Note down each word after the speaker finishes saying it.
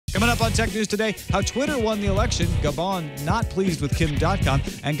up on Tech News today, how Twitter won the election, Gabon not pleased with Kim.com,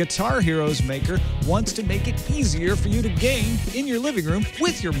 and Guitar Hero's maker wants to make it easier for you to game in your living room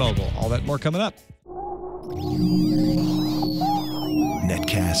with your mobile. All that and more coming up.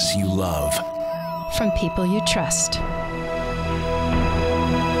 Netcasts you love. From people you trust.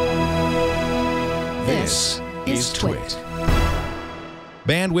 This is TWiT.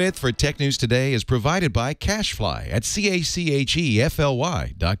 Bandwidth for Tech News Today is provided by Cachefly at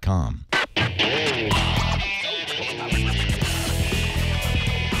CACHEFLY.com.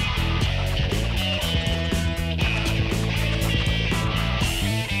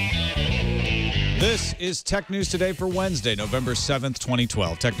 This is Tech News Today for Wednesday, November 7th,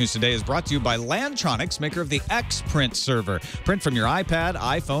 2012. Tech News Today is brought to you by Lantronix, maker of the X-Print server. Print from your iPad,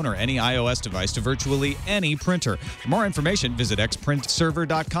 iPhone, or any iOS device to virtually any printer. For more information, visit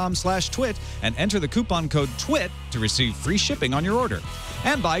xprintserver.com/twit and enter the coupon code TWIT to receive free shipping on your order.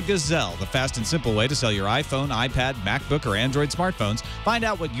 And by Gazelle, the fast and simple way to sell your iPhone, iPad, MacBook, or Android smartphones. Find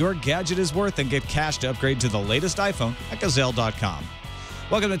out what your gadget is worth and get cash to upgrade to the latest iPhone at Gazelle.com.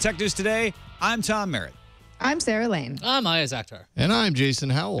 Welcome to Tech News Today. I'm Tom Merritt. I'm Sarah Lane. I'm Iyaz Akhtar. And I'm Jason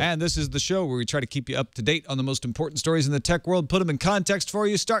Howell. And this is the show where we try to keep you up to date on the most important stories in the tech world, put them in context for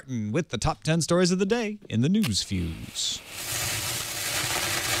you, starting with the top 10 stories of the day in the News Fuse.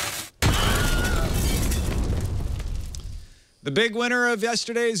 The big winner of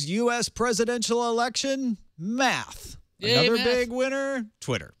yesterday's U.S. presidential election, math. Yay, Another math. big winner,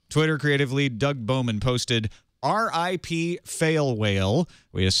 Twitter. Twitter creative lead Doug Bowman posted, RIP fail whale,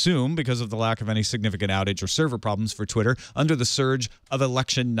 we assume because of the lack of any significant outage or server problems for Twitter under the surge of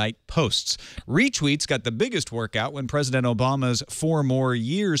election night posts. Retweets got the biggest workout when President Obama's 4 more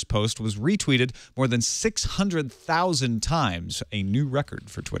years post was retweeted more than 600,000 times, a new record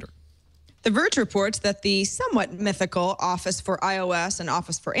for Twitter. The Verge reports that the somewhat mythical Office for iOS and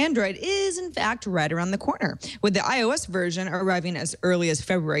Office for Android is, in fact, right around the corner, with the iOS version arriving as early as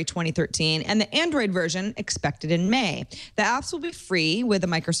February 2013 and the Android version expected in May. The apps will be free, with a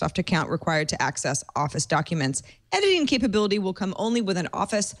Microsoft account required to access Office documents. Editing capability will come only with an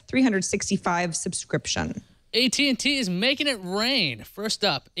Office 365 subscription. AT&T is making it rain. First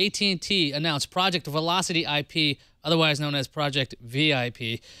up, AT&T announced Project Velocity IP, otherwise known as Project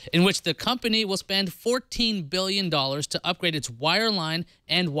VIP, in which the company will spend $14 billion to upgrade its wireline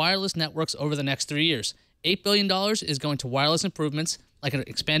and wireless networks over the next 3 years. $8 billion is going to wireless improvements, like an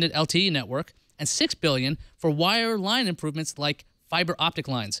expanded LTE network, and $6 billion for wireline improvements like fiber optic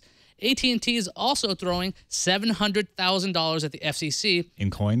lines. AT&T is also throwing $700,000 at the FCC.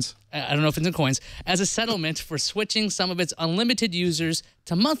 In coins? I don't know if it's in coins, as a settlement for switching some of its unlimited users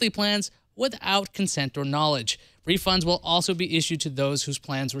to monthly plans without consent or knowledge. Refunds will also be issued to those whose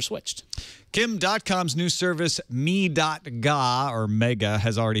plans were switched. Kim.com's new service, Me.ga, or Mega,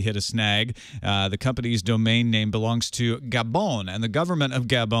 has already hit a snag. The company's domain name belongs to Gabon, and the government of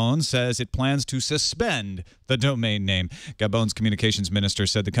Gabon says it plans to suspend the domain name. Gabon's communications minister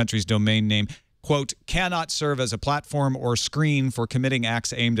said the country's domain name, quote, cannot serve as a platform or screen for committing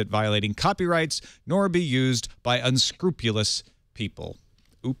acts aimed at violating copyrights, nor be used by unscrupulous people.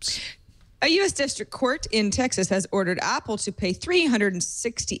 Oops. A U.S. district court in Texas has ordered Apple to pay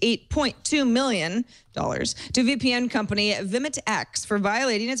 $368.2 million to VPN company VimitX for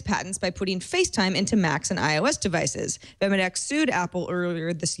violating its patents by putting FaceTime into Macs and iOS devices. VimitX sued Apple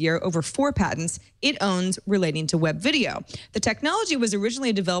earlier this year over 4 patents it owns relating to web video. The technology was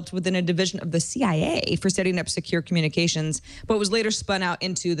originally developed within a division of the CIA for setting up secure communications, but was later spun out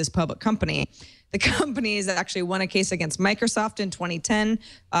into this public company. The company has actually won a case against Microsoft in 2010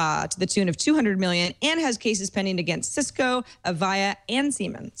 to the tune of $200 million and has cases pending against Cisco, Avaya, and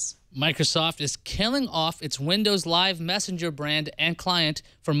Siemens. Microsoft is killing off its Windows Live Messenger brand and client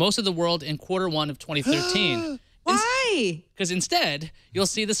for most of the world in Q1 of 2013. Why? Because instead, you'll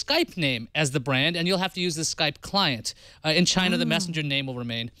see the Skype name as the brand, and you'll have to use the Skype client. In China, the Messenger name will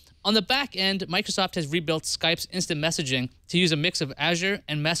remain. On the back end, Microsoft has rebuilt Skype's instant messaging to use a mix of Azure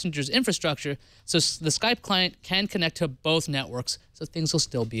and Messenger's infrastructure, so the Skype client can connect to both networks, so things will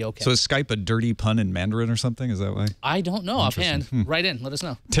still be okay. So is Skype a dirty pun in Mandarin or something? Is that why? I don't know offhand. Write in. Let us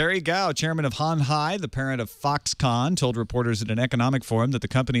know. Terry Gao, chairman of Han Hai, the parent of Foxconn, told reporters at an economic forum that the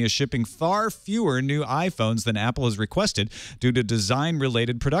company is shipping far fewer new iPhones than Apple has requested due to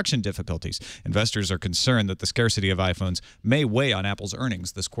design-related production difficulties. Investors are concerned that the scarcity of iPhones may weigh on Apple's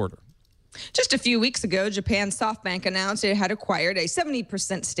earnings this quarter. Just a few weeks ago, Japan's SoftBank announced it had acquired a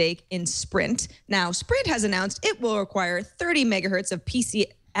 70% stake in Sprint. Now, Sprint has announced it will acquire 30 megahertz of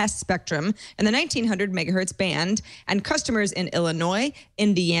spectrum in the 1900 megahertz band, and customers in Illinois,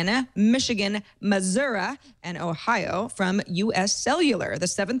 Indiana, Michigan, Missouri, and Ohio from U.S. Cellular, the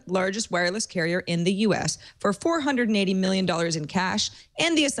 7th largest wireless carrier in the U.S., for $480 million in cash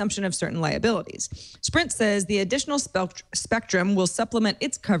and the assumption of certain liabilities. Sprint says the additional spectrum will supplement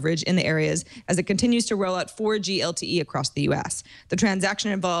its coverage in the areas as it continues to roll out 4G LTE across the U.S. The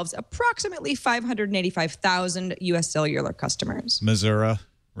transaction involves approximately 585,000 U.S. Cellular customers. Missouri,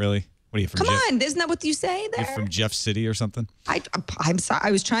 really? What are you from? Come on, isn't that what you say there? You're from Jeff City or something? I'm sorry.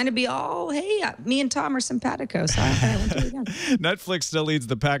 I was trying to be all, hey, me and Tom are simpatico, so I went to it again. Netflix still leads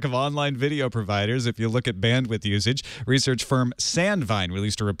the pack of online video providers if you look at bandwidth usage. Research firm Sandvine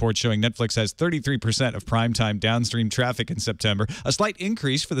released a report showing Netflix has 33% of primetime downstream traffic in September, a slight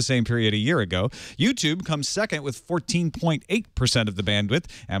increase for the same period a year ago. YouTube comes second with 14.8% of the bandwidth.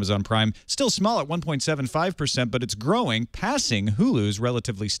 Amazon Prime still small at 1.75%, but it's growing, passing Hulu's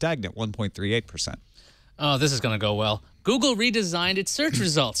relatively stagnant 1.38%. Oh, this is going to go well. Google redesigned its search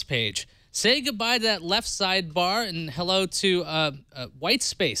results page. Say goodbye to that left sidebar and hello to white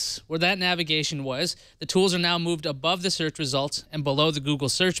space where that navigation was. The tools are now moved above the search results and below the Google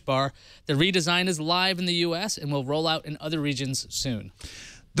search bar. The redesign is live in the U.S. and will roll out in other regions soon.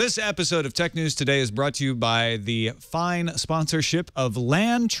 This episode of Tech News Today is brought to you by the fine sponsorship of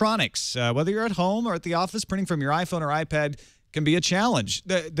Lantronix. Whether you're at home or at the office, printing from your iPhone or iPad can be a challenge.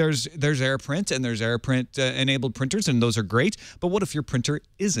 There's AirPrint and there's AirPrint enabled printers, and those are great. But what if your printer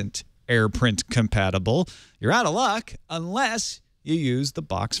isn't AirPrint compatible? You're out of luck unless you use the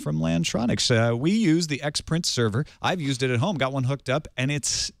box from Lantronix. We use the Xprint server. I've used it at home, got one hooked up, and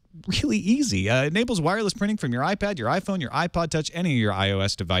it's really easy. It enables wireless printing from your iPad, your iPhone, your iPod Touch, any of your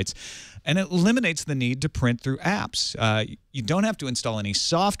iOS device, and it eliminates the need to print through apps. You don't have to install any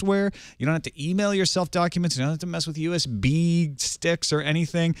software. You don't have to email yourself documents. You don't have to mess with USB sticks or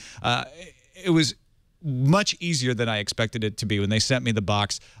anything. It was much easier than I expected it to be. When they sent me the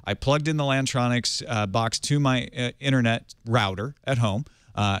box, I plugged in the Lantronix box to my internet router at home,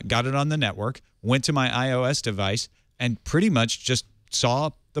 got it on the network, went to my iOS device, and pretty much just saw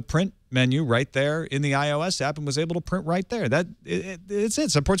the print menu right there in the iOS app and was able to print right there. It's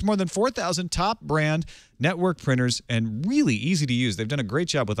it. Supports more than 4,000 top brand network printers and really easy to use. They've done a great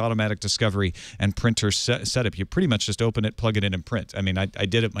job with automatic discovery and printer setup. You pretty much just open it, plug it in, and print. I mean, I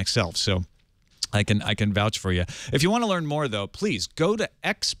did it myself, so I can vouch for you. If you want to learn more, though, please go to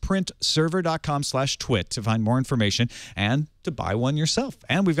xprintserver.com/twit to find more information and to buy one yourself.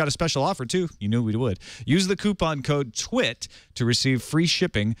 And we've got a special offer, too. You knew we would. Use the coupon code TWIT to receive free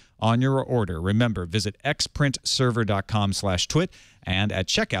shipping on your order. Remember, visit xprintserver.com/twit, and at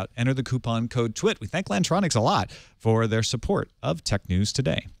checkout, enter the coupon code TWIT. We thank Lantronix a lot for their support of Tech News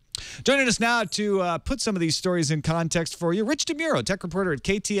Today. Joining us now to put some of these stories in context for you, Rich DeMuro, tech reporter at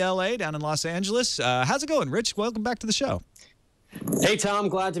KTLA down in Los Angeles. How's it going, Rich? Welcome back to the show. Hey, Tom.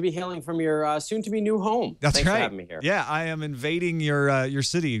 Glad to be hailing from your soon-to-be new home. That's Thanks right. for having me here. Yeah, I am invading your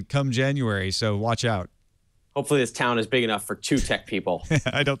city come January, so watch out. Hopefully this town is big enough for 2 tech people.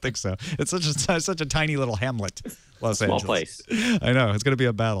 I don't think so. It's such a tiny little hamlet, Los Angeles. Small place. I know. It's going to be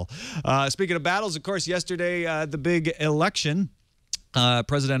a battle. Speaking of battles, of course, yesterday, the big election.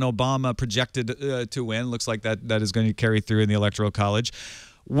 President Obama projected to win. Looks like that is going to carry through in the Electoral College.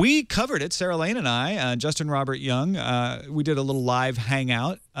 We covered it, Sarah Lane and I, Justin Robert Young. We did a little live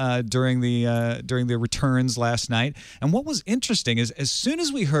hangout during the returns last night. And what was interesting is as soon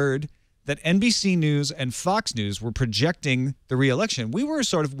as we heard that NBC News and Fox News were projecting the re-election, we were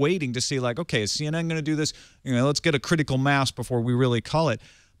sort of waiting to see, like, okay, is CNN going to do this? Let's get a critical mass before we really call it.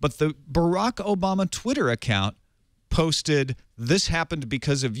 But the Barack Obama Twitter account posted, "This happened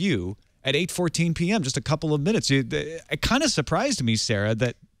because of you," at 8:14 p.m., just a couple of minutes. It kind of surprised me, Sarah,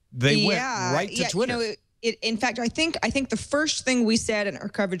 that they went right to Twitter. In fact, I think the first thing we said in our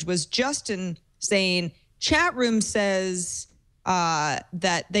coverage was Justin saying, chat room says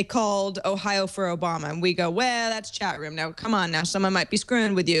that they called Ohio for Obama. And we go, well, that's chat room. Now, come on now. Someone might be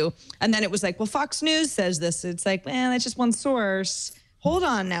screwing with you. And then it was like, well, Fox News says this. It's like, man, that's just one source. Hold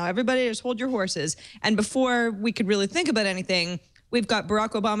on now. Everybody just hold your horses. And before we could really think about anything, we've got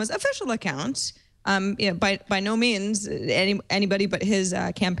Barack Obama's official account, by no means anybody but his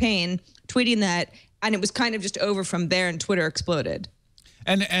campaign, tweeting that. And it was kind of just over from there, and Twitter exploded.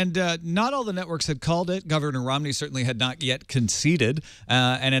 And not all the networks had called it. Governor Romney certainly had not yet conceded.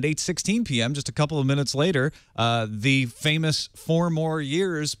 And at 8:16 p.m., just a couple of minutes later, the famous 4 more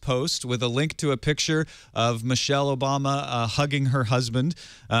years post with a link to a picture of Michelle Obama hugging her husband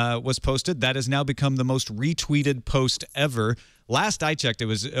was posted. That has now become the most retweeted post ever. Last I checked, it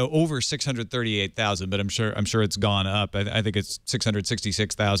was over 638,000, but I'm sure it's gone up. I think it's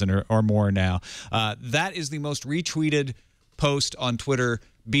 666,000 or more now. That is the most retweeted post on Twitter,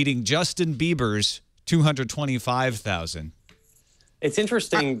 beating Justin Bieber's 225,000. It's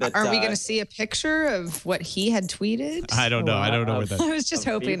interesting that. Are we going to see a picture of what he had tweeted? I don't know. I don't know where that. I was just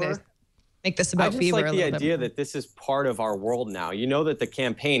hoping to make this about Bieber. I just like the idea idea that this is part of our world now. You know that the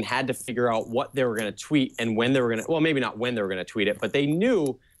campaign had to figure out what they were going to tweet and when they were going to, well, maybe not when they were going to tweet it, but they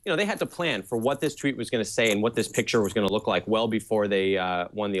knew, they had to plan for what this tweet was going to say and what this picture was going to look like well before they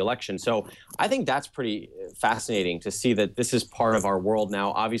won the election. So I think that's pretty fascinating to see that this is part of our world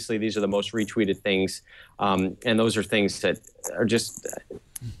now. Obviously, these are the most retweeted things, and those are things that are just,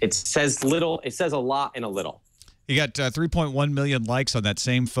 it says a lot in a little. He got 3.1 million likes on that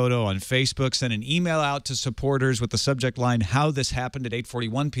same photo on Facebook, sent an email out to supporters with the subject line, "How this happened," at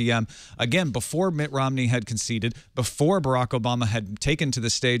 8:41 p.m. Again, before Mitt Romney had conceded, before Barack Obama had taken to the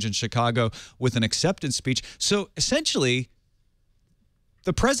stage in Chicago with an acceptance speech. So essentially,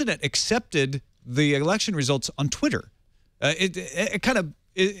 the president accepted the election results on Twitter. Are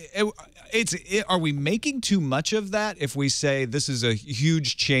we making too much of that if we say this is a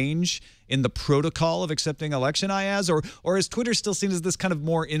huge change in the protocol of accepting election, Iyaz? Or is Twitter still seen as this kind of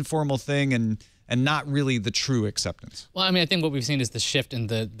more informal thing and not really the true acceptance? Well, I mean, I think what we've seen is the shift in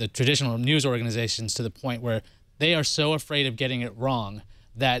the traditional news organizations to the point where they are so afraid of getting it wrong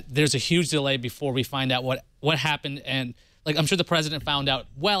that there's a huge delay before we find out what happened. And like, I'm sure the president found out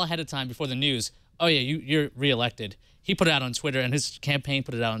well ahead of time before the news, oh yeah, you're reelected. He put it out on Twitter, and his campaign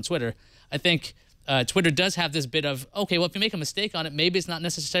put it out on Twitter. I think Twitter does have this bit of, okay, well, if you make a mistake on it, maybe it's not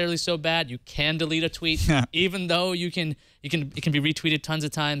necessarily so bad. You can delete a tweet, even though it can be retweeted tons of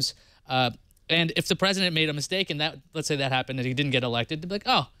times. And if the president made a mistake, and let's say that happened, and he didn't get elected, they'd be like,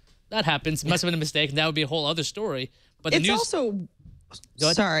 oh, that happens. It must have been a mistake, and that would be a whole other story. But it's also,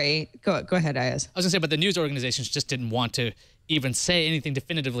 sorry, go ahead, Iyaz. I was going to say, but the news organizations just didn't want to even say anything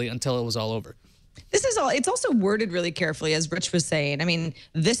definitively until it was all over. It's also worded really carefully, as Rich was saying. I mean,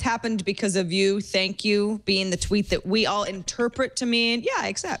 this happened because of you, thank you, being the tweet that we all interpret to mean, yeah, I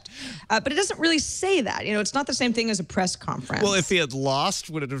accept. But it doesn't really say that. It's not the same thing as a press conference. Well, if he had lost,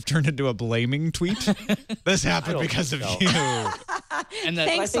 would it have turned into a blaming tweet? This happened because of you. And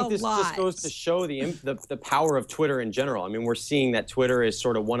I think this just goes to show the power of Twitter in general. I mean, we're seeing that Twitter is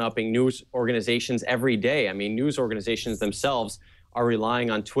sort of one-upping news organizations every day. I mean, news organizations themselves are relying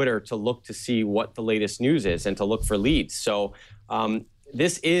on Twitter to look to see what the latest news is and to look for leads. So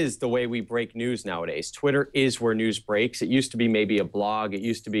this is the way we break news nowadays. Twitter is where news breaks. It used to be maybe a blog. It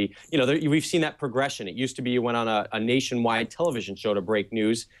used to be, we've seen that progression. It used to be you went on a nationwide television show to break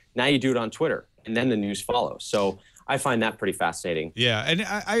news. Now you do it on Twitter, and then the news follows. So I find that pretty fascinating. Yeah, and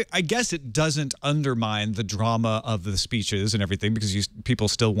I guess it doesn't undermine the drama of the speeches and everything, because people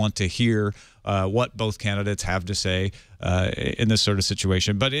still want to hear what both candidates have to say in this sort of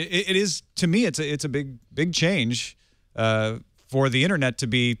situation. But it is, to me, it's a big change for the internet to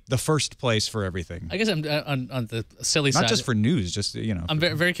be the first place for everything. I guess I'm on the silly side. Not just for news, just, I'm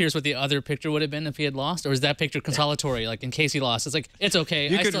very, very curious what the other picture would have been if he had lost, or is that picture consolatory, like in case he lost? It's like, it's okay,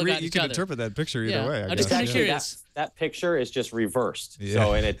 you could interpret that picture either way. I'm just kind of curious. That picture is just reversed,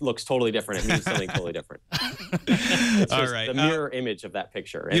 and it looks totally different. It means something totally different. It's just all right. The mirror image of that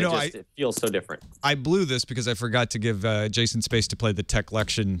picture, and it feels so different. I blew this because I forgot to give Jason space to play the tech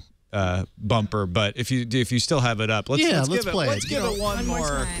lection bumper, but if you still have it up, let's play it. Let's give it one more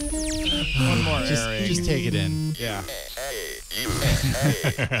airing. Just take it in. Yeah.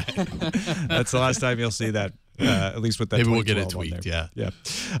 That's the last time you'll see that. At least with that. Maybe we'll get it tweaked. Yeah.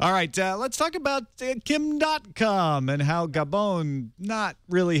 All right. Let's talk about Kim.com and how Gabon not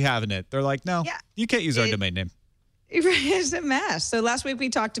really having it. They're like, no, you can't use our domain name. It's a mess. So last week we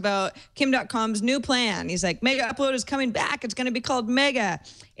talked about Kim.com's new plan. He's like, Mega Upload is coming back. It's going to be called Mega.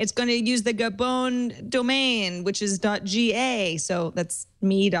 It's going to use the Gabon domain, which is .ga. So that's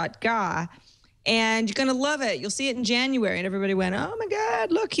me.ga. And you're going to love it. You'll see it in January. And everybody went, oh my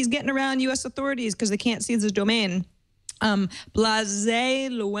God, look, he's getting around U.S. authorities because they can't seize his domain. Blaise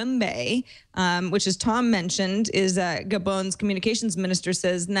Luembe, which as Tom mentioned, is Gabon's communications minister,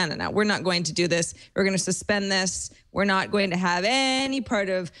 says, no, we're not going to do this. We're going to suspend this. We're not going to have any part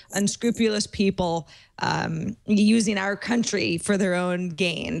of unscrupulous people using our country for their own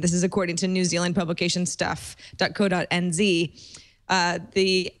gain. This is according to New Zealand publication stuff.co.nz.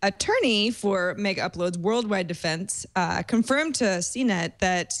 The attorney for Mega Upload's worldwide defense confirmed to CNET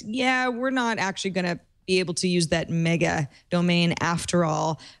that, yeah, we're not actually going to be able to use that mega domain after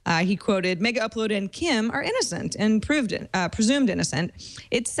all. He quoted, "Mega Upload and Kim are innocent and presumed innocent.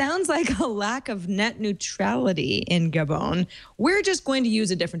 It sounds like a lack of net neutrality in Gabon. We're just going to use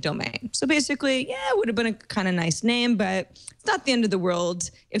a different domain." So basically, yeah, it would have been a kind of nice name, but it's not the end of the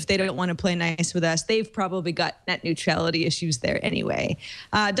world if they don't want to play nice with us. They've probably got net neutrality issues there anyway.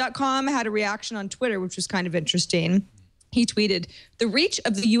 .com had a reaction on Twitter, which was kind of interesting. He tweeted, "The reach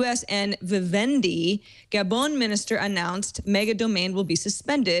of the U.S. and Vivendi, Gabon minister announced mega domain will be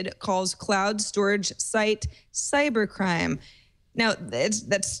suspended, calls cloud storage site cybercrime." Now,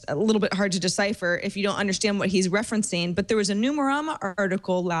 that's a little bit hard to decipher if you don't understand what he's referencing, but there was a Numerama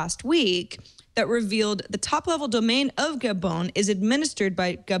article last week that revealed the top-level domain of Gabon is administered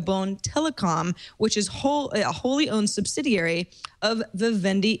by Gabon Telecom, which is a wholly owned subsidiary of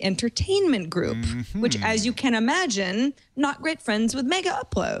Vivendi Entertainment Group, which, as you can imagine, not great friends with Mega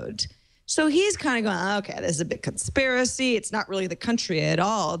Upload. So he's kind of going, okay, this is a big conspiracy. It's not really the country at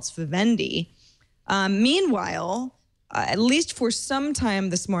all. It's Vivendi. Meanwhile, at least for some time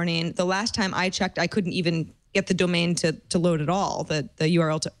this morning, the last time I checked, I couldn't even get the domain to load at all, the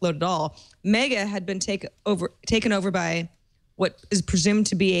URL to load at all. Mega had been taken over by what is presumed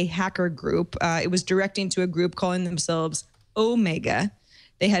to be a hacker group. It was directing to a group calling themselves Omega.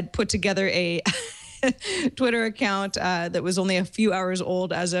 They had put together a Twitter account that was only a few hours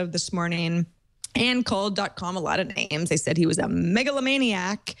old as of this morning, and called .com a lot of names. They said he was a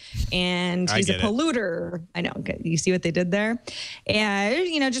megalomaniac and he's a polluter. I know. You see what they did there? And,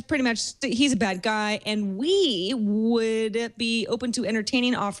 you know, just pretty much he's a bad guy. And we would be open to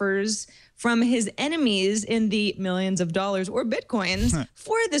entertaining offers from his enemies in the millions of dollars or bitcoins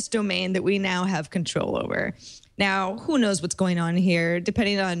for this domain that we now have control over. Now, who knows what's going on here,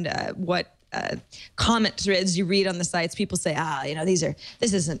 depending on what comment threads you read on the sites. People say, you know, this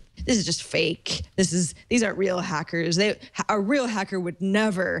is just fake. These aren't real hackers. A real hacker would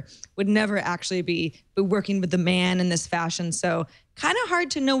never actually be working with the man in this fashion. So kind of hard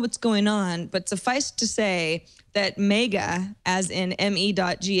to know what's going on, but suffice to say that Mega, as in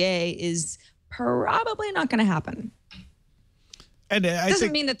me.ga, is probably not going to happen. And it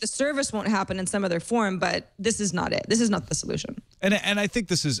doesn't mean that the service won't happen in some other form, but this is not it. This is not the solution. And I think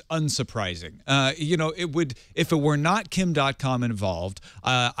this is unsurprising. You know, it would, if it were not Kim.com involved,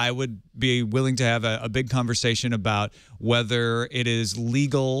 I would be willing to have a big conversation about whether it is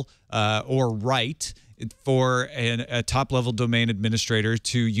legal or right for a top-level domain administrator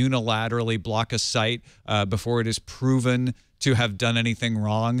to unilaterally block a site before it is proven to have done anything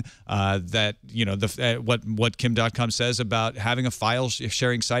wrong. That, you know, what Kim.com says about having a file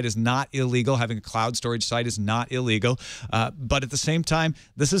sharing site is not illegal, having a cloud storage site is not illegal, but at the same time,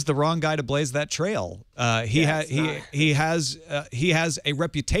 this is the wrong guy to blaze that trail. He has a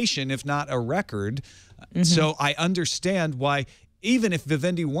reputation, if not a record. So I understand why, even if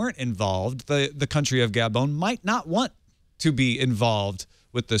Vivendi weren't involved, the country of Gabon might not want to be involved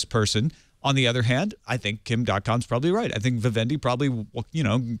with this person. On the other hand, I think Kim.com's probably right. I think Vivendi probably, you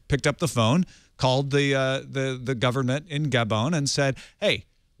know, picked up the phone, called the government in Gabon and said, hey,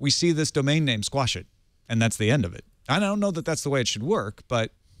 we see this domain name, squash it. And that's the end of it. I don't know that that's the way it should work,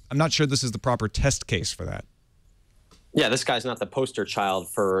 but I'm not sure this is the proper test case for that. Yeah, this guy's not the poster child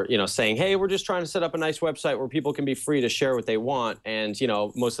for, you know, saying, hey, we're just trying to set up a nice website where people can be free to share what they want. And, you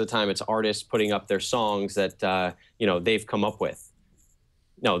know, most of the time it's artists putting up their songs that, you know, they've come up with.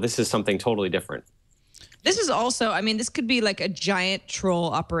 No, this is something totally different. This is also, I mean, this could be like a giant troll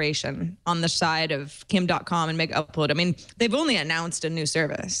operation on the side of Kim.com and Mega Upload. I mean, they've only announced a new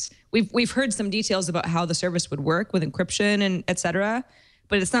service. We've heard some details about how the service would work with encryption and et cetera,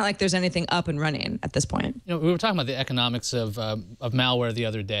 but it's not like there's anything up and running at this point. You know, we were talking about the economics of malware the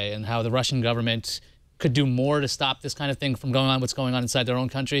other day and how the Russian government could do more to stop this kind of thing from going on, what's going on inside their own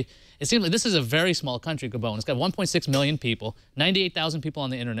country. It seems like this is a very small country, Gabon. It's got 1.6 million people, 98,000 people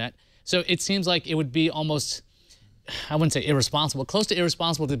on the internet. So it seems like it would be almost, I wouldn't say irresponsible, close to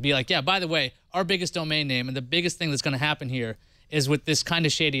irresponsible to be like, yeah, by the way, our biggest domain name and the biggest thing that's going to happen here is with this kind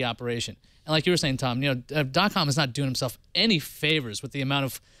of shady operation. And like you were saying, Tom, you know, .com is not doing himself any favors with the amount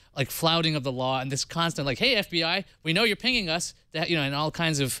of like flouting of the law and this constant like, hey, FBI, we know you're pinging us, that, you know, and all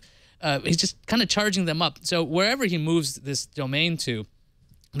kinds of, he's just kind of charging them up. So wherever he moves this domain to,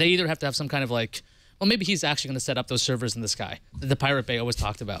 they either have to have some kind of like well, maybe he's actually going to set up those servers in the sky that the Pirate Bay always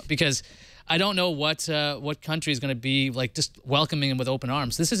talked about, because I don't know what country is going to be like just welcoming him with open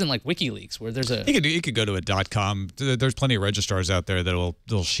arms. This isn't like WikiLeaks where there's a... He could go to a .com. There's plenty of registrars out there that'll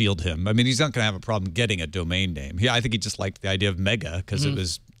shield him. I mean, he's not going to have a problem getting a domain name. I think he just liked the idea of mega because it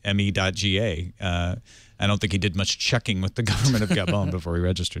was me.ga. I don't think he did much checking with the government of Gabon before he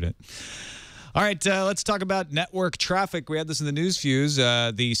registered it. All right, let's talk about network traffic. We had this in the news fuse.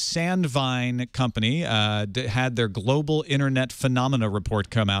 The Sandvine company had their global internet phenomena report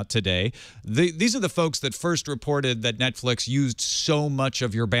come out today. These are the folks that first reported that Netflix used so much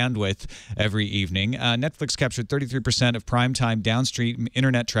of your bandwidth every evening. Netflix captured 33% of primetime downstream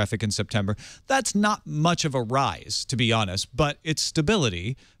internet traffic in September. That's not much of a rise, to be honest, but it's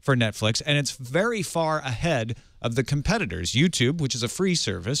stability for Netflix, and it's very far ahead of the competitors. YouTube, which is a free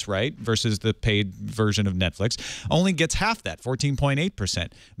service, right, versus the paid version of Netflix, only gets half that,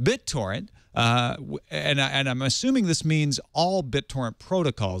 14.8%. BitTorrent, and I'm assuming this means all BitTorrent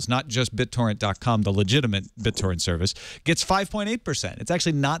protocols, not just BitTorrent.com, the legitimate BitTorrent service, gets 5.8%. It's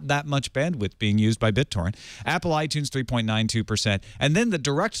actually not that much bandwidth being used by BitTorrent. Apple iTunes, 3.92%. And then the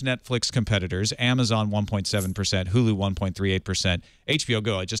direct Netflix competitors, Amazon, 1.7%, Hulu, 1.38%, HBO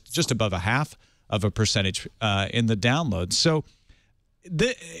Go, just above a half of a percentage in the downloads. So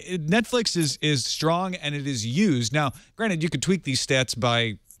Netflix is strong and it is used. Now, granted, you could tweak these stats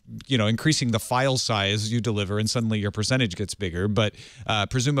by increasing the file size you deliver and suddenly your percentage gets bigger. But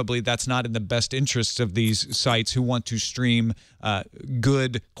presumably that's not in the best interests of these sites who want to stream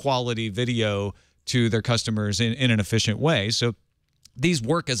good quality video to their customers in an efficient way. So these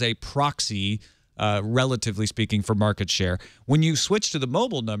work as a proxy, relatively speaking, for market share. When you switch to the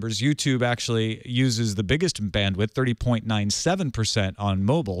mobile numbers, YouTube actually uses the biggest bandwidth, 30.97% on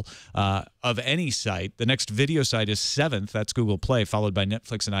mobile of any site. The next video site is 7th. That's Google Play, followed by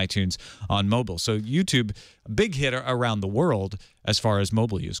Netflix and iTunes on mobile. So YouTube, a big hit around the world as far as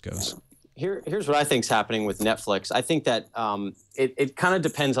mobile use goes. Here's what I think is happening with Netflix. I think that it kind of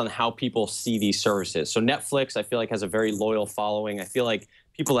depends on how people see these services. So Netflix, I feel like, has a very loyal following. I feel like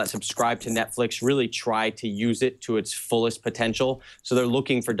people that subscribe to Netflix really try to use it to its fullest potential. So they're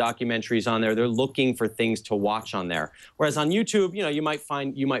looking for documentaries on there. They're looking for things to watch on there. Whereas on YouTube, you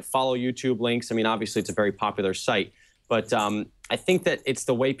might follow YouTube links. I mean, obviously, it's a very popular site. But I think that it's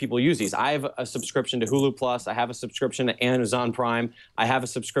the way people use these. I have a subscription to Hulu Plus. I have a subscription to Amazon Prime. I have a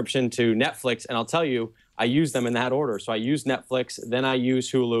subscription to Netflix. And I'll tell you, I use them in that order. So I use Netflix, then I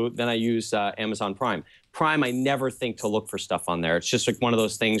use Hulu, then I use Amazon Prime. Prime, I never think to look for stuff on there. It's just like one of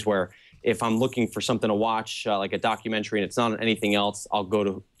those things where if I'm looking for something to watch, like a documentary, and it's not on anything else, I'll go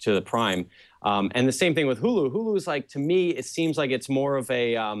to the Prime. And the same thing with Hulu. Hulu is like, to me, it seems like it's more of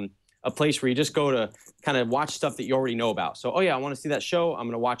a place where you just go to kind of watch stuff that you already know about. So, oh yeah, I want to see that show. I'm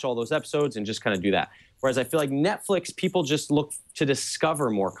going to watch all those episodes and just kind of do that. Whereas I feel like Netflix, people just look to discover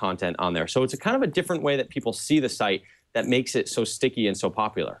more content on there. So it's a kind of a different way that people see the site that makes it so sticky and so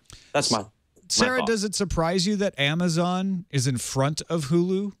popular. That's my Sarah, does it surprise you that Amazon is in front of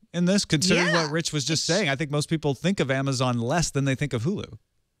Hulu in this, considering what Rich was just saying? I think most people think of Amazon less than they think of Hulu.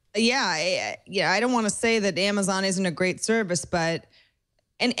 Yeah, I don't want to say that Amazon isn't a great service, but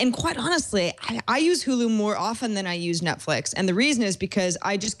and quite honestly, I use Hulu more often than I use Netflix. And the reason is because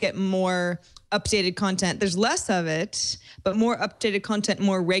I just get more updated content. There's less of it, but more updated content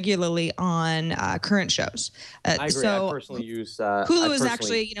more regularly on current shows. I agree. So I personally use Hulu is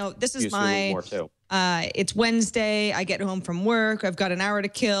actually, this is my, it's Wednesday. I get home from work. I've got an hour to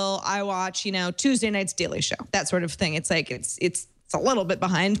kill. I watch, Tuesday night's Daily Show, that sort of thing. It's like, it's a little bit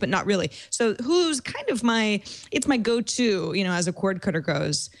behind, but not really. So Hulu's kind of it's my go-to, as a cord cutter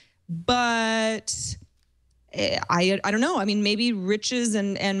goes. But I don't know. I mean, maybe Rich's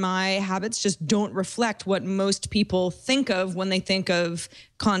and my habits just don't reflect what most people think of when they think of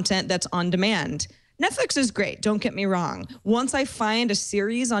content that's on demand. Netflix is great, don't get me wrong. Once I find a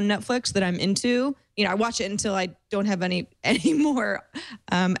series on Netflix that I'm into, I watch it until I don't have any more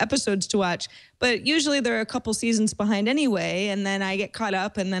episodes to watch. But usually there are a couple seasons behind anyway, and then I get caught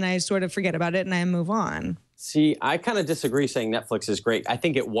up, and then I sort of forget about it, and I move on. See, I kind of disagree saying Netflix is great. I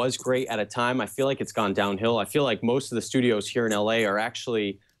think it was great at a time. I feel like it's gone downhill. I feel like most of the studios here in LA are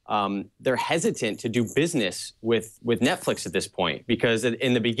actually they're hesitant to do business with Netflix at this point, because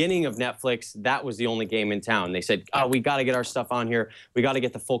in the beginning of Netflix, that was the only game in town. They said, oh, we got to get our stuff on here. We got to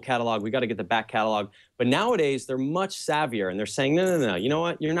get the full catalog. We got to get the back catalog. But nowadays, they're much savvier, and they're saying, no. You know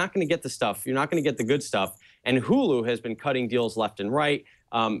what? You're not going to get the stuff. You're not going to get the good stuff. And Hulu has been cutting deals left and right.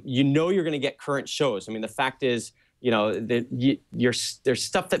 You're going to get current shows. I mean, the fact is, there's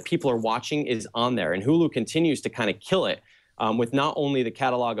stuff that people are watching is on there, and Hulu continues to kind of kill it. with not only the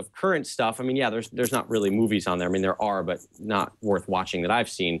catalog of current stuff. I mean, yeah, there's not really movies on there. I mean, there are, but not worth watching that I've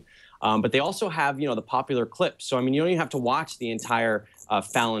seen. But they also have, the popular clips. So, I mean, you don't even have to watch the entire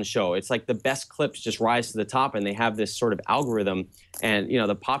Fallon show. It's like the best clips just rise to the top, and they have this sort of algorithm and,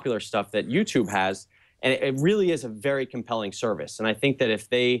 the popular stuff that YouTube has. And it really is a very compelling service. And I think that if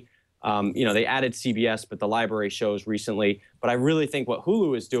they, they added CBS, but the library shows recently. But I really think what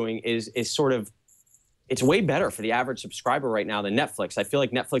Hulu is doing is sort of, it's way better for the average subscriber right now than Netflix. I feel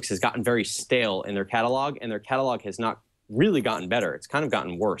like Netflix has gotten very stale in their catalog, and their catalog has not really gotten better. It's kind of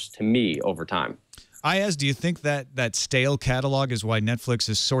gotten worse to me over time. Iyaz, do you think that stale catalog is why Netflix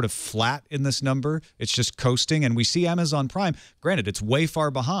is sort of flat in this number? It's just coasting, and we see Amazon Prime. Granted, it's way far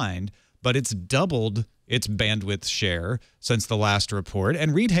behind, but it's doubled its bandwidth share since the last report.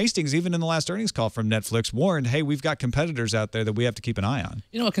 And Reed Hastings, even in the last earnings call from Netflix, warned, hey, we've got competitors out there that we have to keep an eye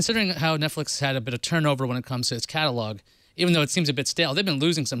on. Considering how Netflix had a bit of turnover when it comes to its catalog, even though it seems a bit stale, they've been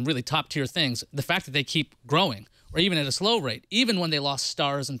losing some really top-tier things. The fact that they keep growing, or even at a slow rate, even when they lost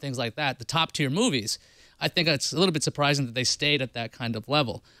Stars and things like that, the top-tier movies, I think it's a little bit surprising that they stayed at that kind of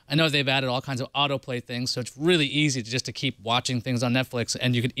level. I know they've added all kinds of autoplay things, so it's really easy to keep watching things on Netflix,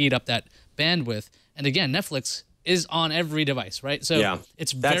 and you could eat up that bandwidth. And again, Netflix is on every device, right? So yeah,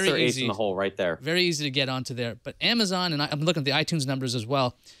 it's that's very their ace easy in the hole right there. Very easy to get onto there. But Amazon, and I'm looking at the iTunes numbers as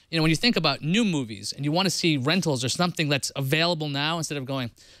well, when you think about new movies and you want to see rentals or something that's available now, instead of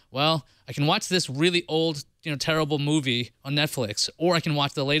going, well, I can watch this really old, terrible movie on Netflix, or I can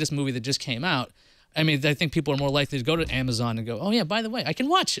watch the latest movie that just came out. I mean, I think people are more likely to go to Amazon and go, oh yeah, by the way, I can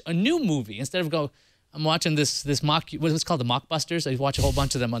watch a new movie instead of go, I'm watching this mock, what's called, the Mockbusters. I watch a whole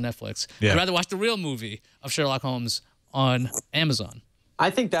bunch of them on Netflix. Yeah. I'd rather watch the real movie of Sherlock Holmes on Amazon. I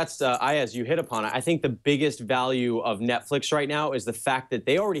think that's, Iyaz, you hit upon it. I think the biggest value of Netflix right now is the fact that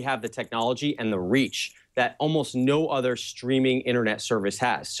they already have the technology and the reach that almost no other streaming internet service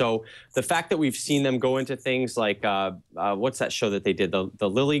has. So the fact that we've seen them go into things like, what's that show that they did? The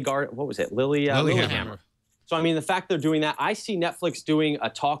Lilyhammer. So, I mean, the fact they're doing that, I see Netflix doing a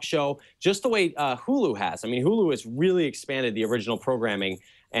talk show just the way Hulu has. I mean, Hulu has really expanded the original programming,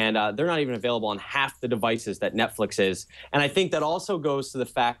 and they're not even available on half the devices that Netflix is. And I think that also goes to the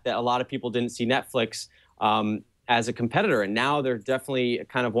fact that a lot of people didn't see Netflix as a competitor, and now they're definitely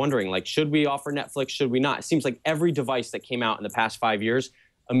kind of wondering, like, should we offer Netflix, should we not? It seems like every device that came out in the past 5 years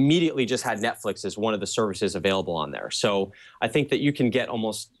immediately just had Netflix as one of the services available on there. So I think that you can get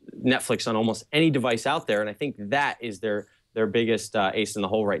almost Netflix on almost any device out there, and I think that is their biggest ace in the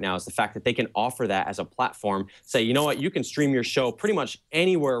hole right now, is the fact that they can offer that as a platform. Say, you know what, you can stream your show pretty much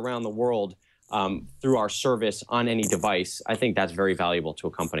anywhere around the world through our service on any device. I think that's very valuable to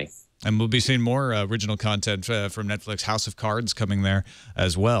a company. And we'll be seeing more original content from Netflix. House of Cards coming there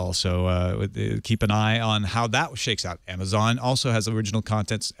as well. So keep an eye on how that shakes out. Amazon also has original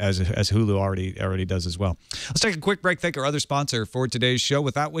content, as Hulu already does as well. Let's take a quick break. Thank our other sponsor for today's show,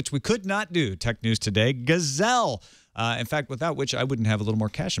 without which we could not do Tech News Today, Gazelle. In fact, without which I wouldn't have a little more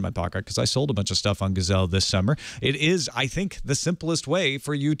cash in my pocket, because I sold a bunch of stuff on Gazelle this summer. It is, I think, the simplest way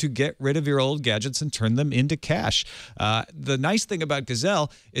for you to get rid of your old gadgets and turn them into cash. The nice thing about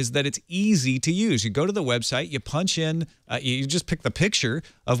Gazelle is that it's easy to use. You go to the website, you punch in, you just pick the picture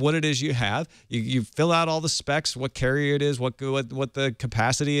of what it is you have. You fill out all the specs, what carrier it is, what the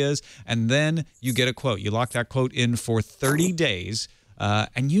capacity is, and then you get a quote. You lock that quote in for 30 days,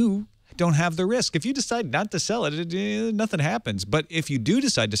 and you don't have the risk. If you decide not to sell it, nothing happens. But if you do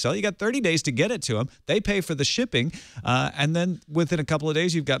decide to sell it, you got 30 days to get it to them. They pay for the shipping, and then within a couple of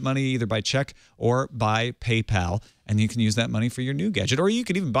days, you've got money either by check or by PayPal, and you can use that money for your new gadget. Or you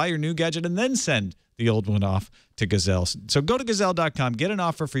could even buy your new gadget and then send the old one off to Gazelle. So go to Gazelle.com, get an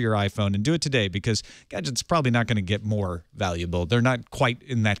offer for your iPhone, and do it today, because gadgets probably not going to get more valuable. They're not quite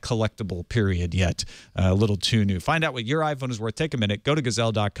in that collectible period yet. A little too new. Find out what your iPhone is worth. Take a minute. Go to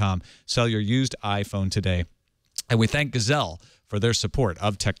Gazelle.com. Sell your used iPhone today. And we thank Gazelle for their support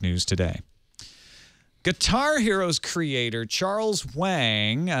of Tech News Today. Guitar Hero's creator Charles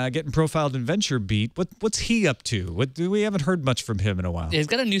Wang getting profiled in VentureBeat. What's he up to? We haven't heard much from him in a while. He's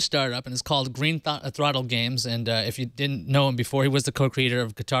got a new startup, and it's called Green Throttle Games. And if you didn't know him before, he was the co-creator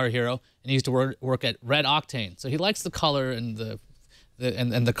of Guitar Hero, and he used to work at Red Octane. So he likes the color and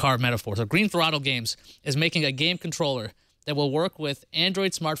the car metaphor. So Green Throttle Games is making a game controller that will work with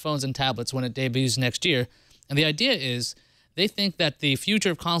Android smartphones and tablets when it debuts next year. And the idea is, they think that the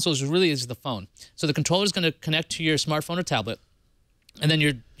future of consoles really is the phone. So the controller is going to connect to your smartphone or tablet, and then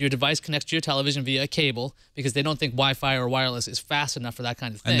your device connects to your television via a cable because they don't think Wi-Fi or wireless is fast enough for that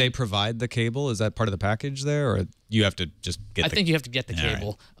kind of thing. And they provide the cable? Is that part of the package there, or you have to just get I think you have to get the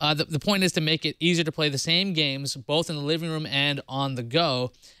cable. Right. The point is to make it easier to play the same games both in the living room and on the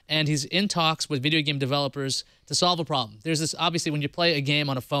go. And he's in talks with video game developers to solve a problem. There's this, obviously, when you play a game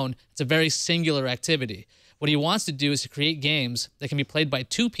on a phone, it's a very singular activity. What he wants to do is to create games that can be played by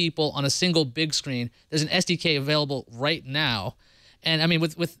 2 people on a single big screen. There's an SDK available right now. And I mean,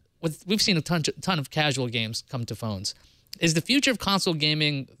 we've seen a ton of casual games come to phones. Is the future of console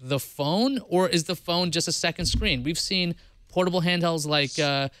gaming the phone, or is the phone just a second screen? We've seen portable handhelds like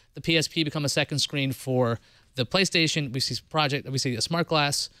the PSP become a second screen for the PlayStation. We see a smart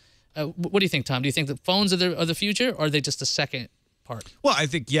glass. What do you think, Tom? Do you think that phones are the future, or are they just a second part? Well, I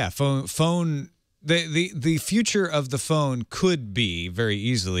think the future of the phone could be very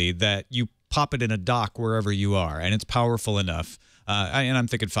easily that you pop it in a dock wherever you are, and it's powerful enough. And I'm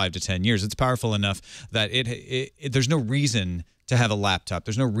thinking 5 to 10 years. It's powerful enough that there's no reason to have a laptop.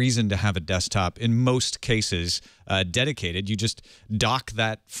 There's no reason to have a desktop. In most cases, dedicated. You just dock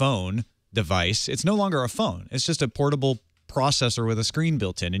that phone device. It's no longer a phone. It's just a portable processor with a screen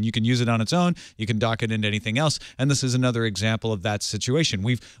built in, and you can use it on its own. You can dock it into anything else, and this is another example of that situation.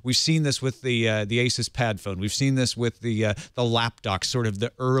 We've seen this with the Asus Pad phone. We've seen this with the lap dock, sort of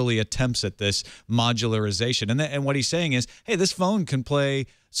the early attempts at this modularization. And what he's saying is, hey, this phone can play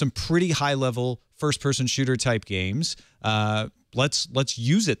some pretty high level first-person shooter type games. Let's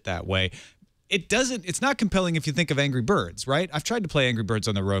use it that way. It's not compelling if you think of Angry Birds, right? I've tried to play Angry Birds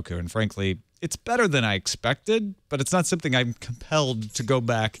on the Roku, and frankly, it's better than I expected, but it's not something I'm compelled to go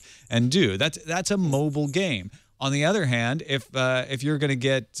back and do. That's a mobile game. On the other hand, if you're going to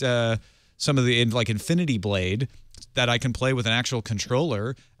get some of the like Infinity Blade that I can play with an actual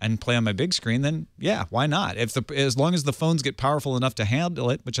controller and play on my big screen, then yeah, why not? As long as the phones get powerful enough to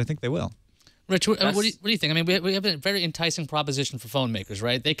handle it, which I think they will. Rich, what do you think? I mean, we have a very enticing proposition for phone makers,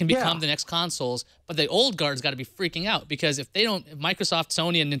 right? They can become the next consoles, but the old guard's got to be freaking out because if Microsoft,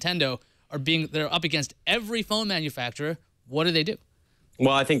 Sony, and Nintendo they're up against every phone manufacturer, what do?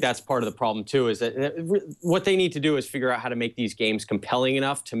 Well, I think that's part of the problem too, is that what they need to do is figure out how to make these games compelling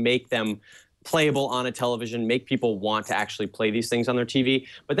enough to make them playable on a television, make people want to actually play these things on their TV.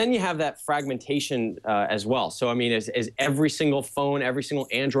 But then you have that fragmentation as well. So, I mean, is every single phone, every single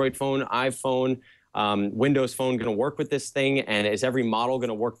Android phone, iPhone, Windows phone going to work with this thing? And is every model going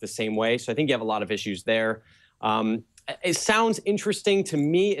to work the same way? So I think you have a lot of issues there. It sounds interesting to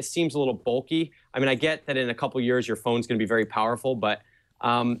me. It seems a little bulky. I mean, I get that in a couple years your phone's going to be very powerful, but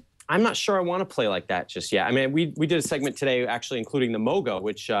I'm not sure I want to play like that just yet. I mean, we did a segment today actually including the Mogo,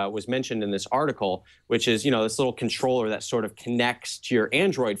 which was mentioned in this article, which is, this little controller that sort of connects to your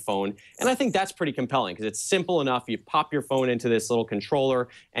Android phone. And I think that's pretty compelling because it's simple enough. You pop your phone into this little controller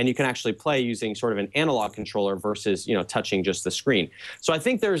and you can actually play using sort of an analog controller versus, touching just the screen. So I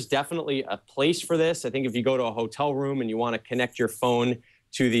think there's definitely a place for this. I think if you go to a hotel room and you want to connect your phone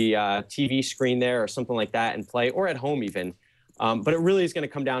to the TV screen there or something like that and play, or at home even, but it really is going to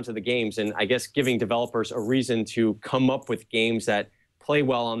come down to the games and I guess giving developers a reason to come up with games that play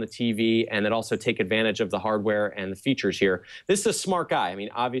well on the TV and that also take advantage of the hardware and the features here. This is a smart guy. I mean,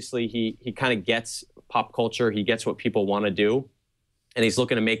 obviously he kind of gets pop culture. He gets what people want to do, and he's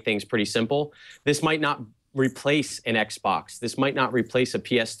looking to make things pretty simple. This might not replace an Xbox. This might not replace a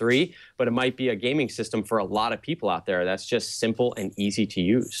PS3, but it might be a gaming system for a lot of people out there that's just simple and easy to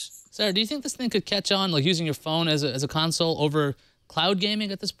use. Sarah, do you think this thing could catch on, like using your phone as a console over cloud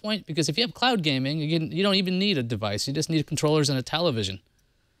gaming at this point? Because if you have cloud gaming, you don't even need a device. You just need controllers and a television.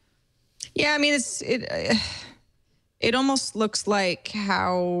 Yeah, I mean, it almost looks like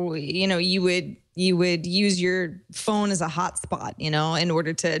how, you would use your phone as a hotspot, in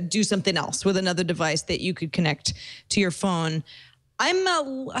order to do something else with another device that you could connect to your phone.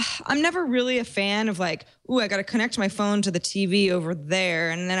 I'm never really a fan of like, ooh, I got to connect my phone to the TV over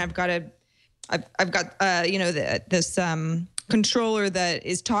there, and then I've got this controller that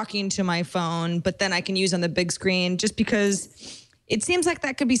is talking to my phone, but then I can use on the big screen, just because it seems like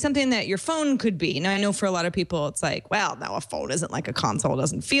that could be something that your phone could be. Now I know for a lot of people it's like, well, now a phone isn't like a console, it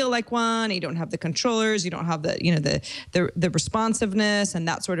doesn't feel like one. You don't have the controllers, you don't have the responsiveness and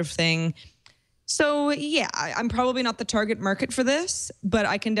that sort of thing. So yeah, I'm probably not the target market for this, but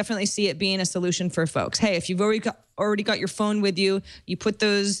I can definitely see it being a solution for folks. Hey, if you've already got your phone with you, you put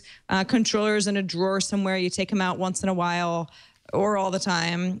those controllers in a drawer somewhere, you take them out once in a while or all the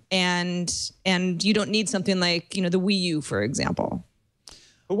time, and you don't need something like, the Wii U, for example.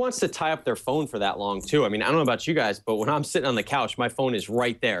 who wants to tie up their phone for that long, too? I mean, I don't know about you guys, but when I'm sitting on the couch, my phone is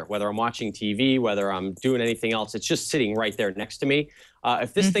right there. Whether I'm watching TV, whether I'm doing anything else, it's just sitting right there next to me.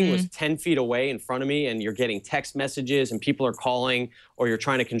 If this thing was 10 feet away in front of me and you're getting text messages and people are calling, or you're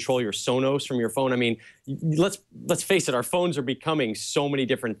trying to control your Sonos from your phone, I mean, let's face it, our phones are becoming so many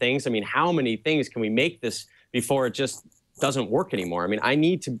different things. I mean, how many things can we make this before it just doesn't work anymore? I mean, I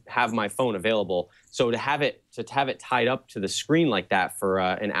need to have my phone available. So to have it tied up to the screen like that for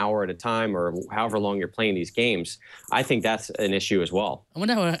an hour at a time, or however long you're playing these games, I think that's an issue as well. I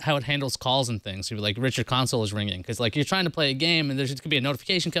wonder how it handles calls and things. You're like, Richard console is ringing, because like you're trying to play a game and there's going to be a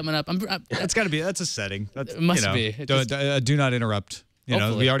notification coming up. It's got to be. That's a setting. It must be. Do not interrupt. You know,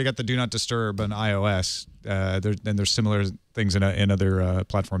 Hopefully. we already got the do not disturb on iOS. There's similar things in other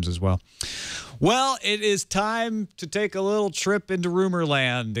platforms as well. Well, it is time to take a little trip into rumor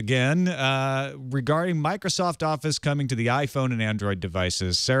land again regarding Microsoft Office coming to the iPhone and Android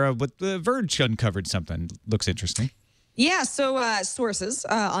devices. Sarah, The Verge uncovered something. Looks interesting. Yeah, so sources,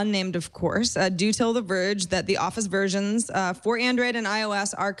 unnamed of course, do tell The Verge that the Office versions for Android and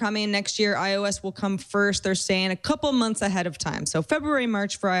iOS are coming next year. iOS will come first, they're saying, a couple months ahead of time. So February,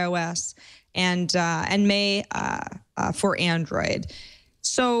 March for iOS, and May for Android.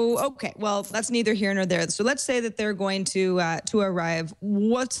 So, okay, well, that's neither here nor there. So let's say that they're going to arrive.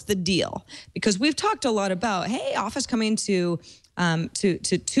 What's the deal? Because we've talked a lot about, hey, Office coming to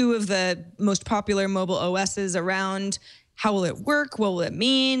two of the most popular mobile OSs around. How will it work? What will it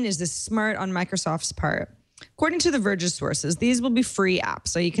mean? Is this smart on Microsoft's part? According to The Verge's sources, these will be free apps,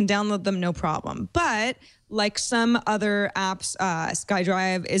 so you can download them no problem. But like some other apps,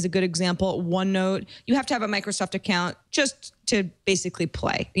 SkyDrive is a good example. OneNote, you have to have a Microsoft account just to basically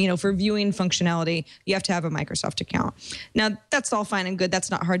play. You know, for viewing functionality, you have to have a Microsoft account. Now, that's all fine and good. That's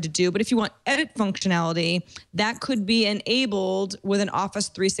not hard to do. But if you want edit functionality, that could be enabled with an Office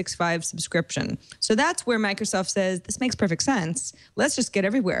 365 subscription. So that's where Microsoft says, this makes perfect sense. Let's just get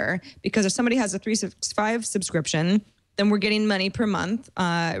everywhere. Because if somebody has a 365 subscription, then we're getting money per month,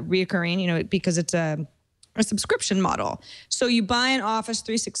 reoccurring, you know, because it's a subscription model. So you buy an Office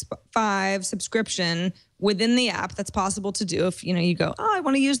 365 subscription within the app. That's possible to do. If, you know, you go, oh, I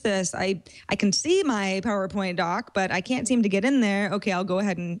want to use this. I can see my PowerPoint doc, but I can't seem to get in there. Okay, I'll go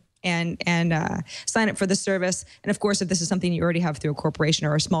ahead and sign up for the service. And of course, if this is something you already have through a corporation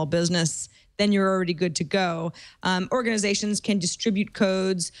or a small business, then you're already good to go. Organizations can distribute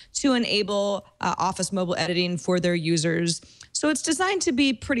codes to enable Office mobile editing for their users. So it's designed to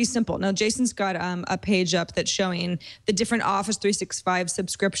be pretty simple. Now, Jason's got a page up that's showing the different Office 365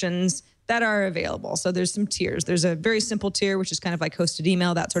 subscriptions that are available. So there's some tiers. There's a very simple tier, which is kind of like hosted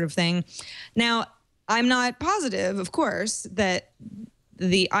email, that sort of thing. Now, I'm not positive, of course, that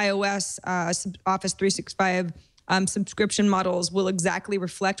the iOS Office 365 subscription models will exactly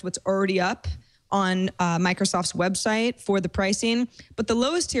reflect what's already up on Microsoft's website for the pricing. But the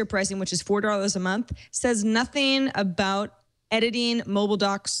lowest tier pricing, which is $4 a month, says nothing about editing mobile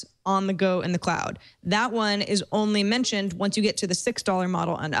docs on the go in the cloud. That one is only mentioned once you get to the $6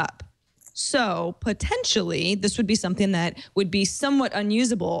 model and up. So potentially, this would be something that would be somewhat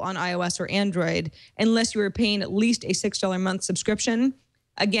unusable on iOS or Android unless you were paying at least a $6 a month subscription.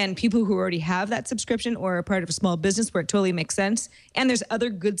 Again, people who already have that subscription or are part of a small business where it totally makes sense. And there's other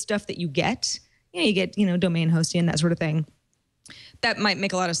good stuff that you get. You get, domain hosting and that sort of thing. That might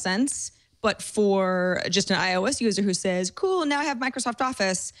make a lot of sense. But for just an iOS user who says, cool, now I have Microsoft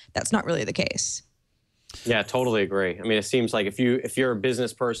Office, that's not really the case. Yeah, totally agree. I mean, it seems like if you're a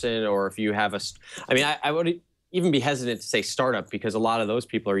business person, or if you have I would even be hesitant to say startup, because a lot of those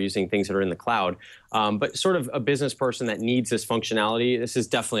people are using things that are in the cloud. But sort of a business person that needs this functionality, this is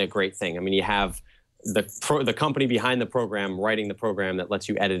definitely a great thing. I mean, you have the company behind the program writing the program that lets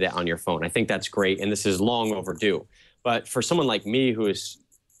you edit it on your phone. I think that's great, and this is long overdue. But for someone like me who is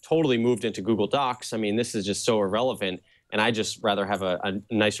totally moved into Google Docs, I mean, this is just so irrelevant. And I just rather have a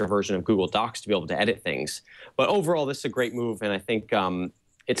nicer version of Google Docs to be able to edit things. But overall, this is a great move. And I think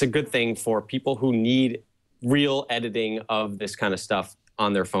it's a good thing for people who need real editing of this kind of stuff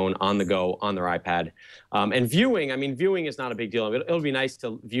on their phone, on the go, on their iPad. And viewing, I mean, viewing is not a big deal. It'll be nice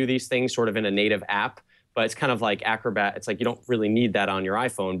to view these things sort of in a native app. But it's kind of like Acrobat. It's like you don't really need that on your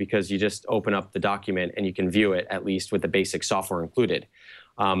iPhone, because you just open up the document and you can view it, at least with the basic software included.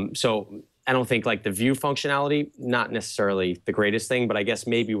 So I don't think like the view functionality, not necessarily the greatest thing, but I guess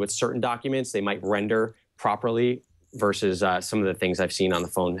maybe with certain documents, they might render properly versus some of the things I've seen on the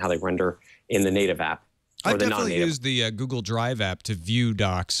phone, how they render in the native app. I definitely used the Google Drive app to view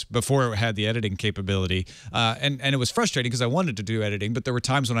docs before it had the editing capability. And it was frustrating because I wanted to do editing, but there were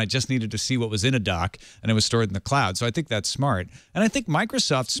times when I just needed to see what was in a doc and it was stored in the cloud. So I think that's smart. And I think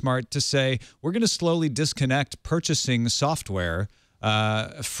Microsoft's smart to say, we're going to slowly disconnect purchasing software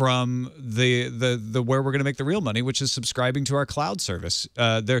from the where we're going to make the real money, which is subscribing to our cloud service.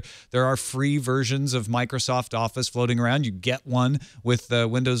 There are free versions of Microsoft Office floating around. You get one with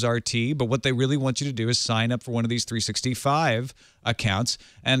Windows RT, but what they really want you to do is sign up for one of these 365 accounts.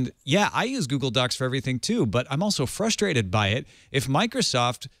 And yeah, I use Google Docs for everything too, but I'm also frustrated by it. If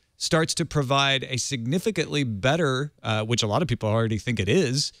Microsoft starts to provide a significantly better, which a lot of people already think it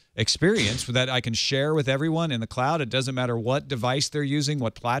is, experience that I can share with everyone in the cloud. It doesn't matter what device they're using,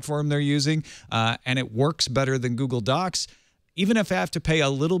 what platform they're using, and it works better than Google Docs, even if I have to pay a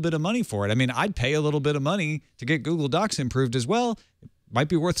little bit of money for it. I mean, I'd pay a little bit of money to get Google Docs improved as well. It might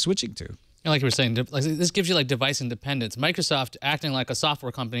be worth switching to. Like you were saying, this gives you like device independence. Microsoft acting like a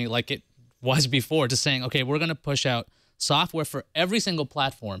software company like it was before, just saying, okay, we're going to push out software for every single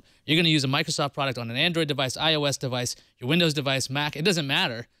platform. You're going to use a Microsoft product on an Android device, iOS device, your Windows device, Mac. It doesn't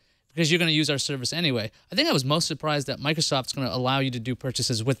matter because you're going to use our service anyway. I think I was most surprised that Microsoft's going to allow you to do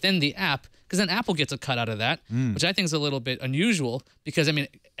purchases within the app because then Apple gets a cut out of that, which I think is a little bit unusual because, I mean,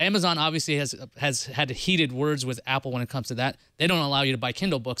 Amazon obviously has had heated words with Apple when it comes to that. They don't allow you to buy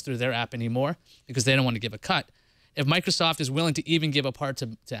Kindle books through their app anymore because they don't want to give a cut. If Microsoft is willing to even give a part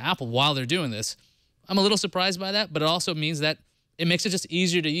to Apple while they're doing this, I'm a little surprised by that, but it also means that it makes it just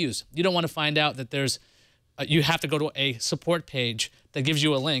easier to use. You don't want to find out that there's you have to go to a support page that gives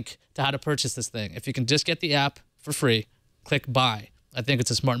you a link to how to purchase this thing. If you can just get the app for free, click buy. I think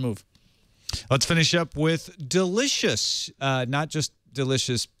it's a smart move. Let's finish up with Delicious. Not just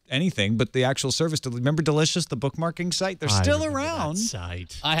Delicious anything, but the actual service. Remember Delicious, the bookmarking site? They're still around.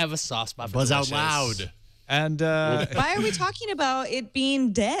 I have a soft spot for Buzz Delicious. out loud. And why are we talking about it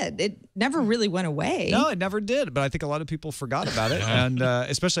being dead? It never really went away. No, it never did. But I think a lot of people forgot about it, and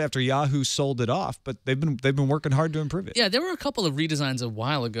especially after Yahoo sold it off. But they've been working hard to improve it. Yeah, there were a couple of redesigns a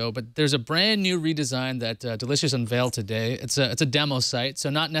while ago, but there's a brand new redesign that Delicious unveiled today. It's a demo site, so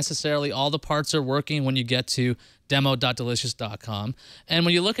not necessarily all the parts are working when you get to demo.delicious.com. And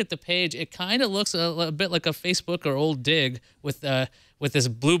when you look at the page, it kind of looks a bit like a Facebook or old Dig with this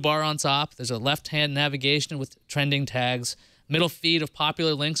blue bar on top. There's a left-hand navigation with trending tags, middle feed of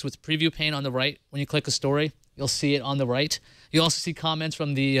popular links with preview pane on the right. When you click a story, you'll see it on the right. You'll also see comments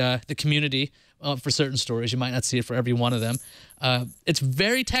from the community for certain stories. You might not see it for every one of them. It's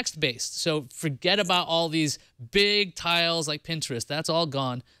very text-based, so forget about all these big tiles like Pinterest. That's all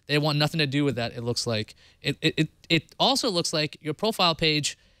gone. They want nothing to do with that, it looks like. It also looks like your profile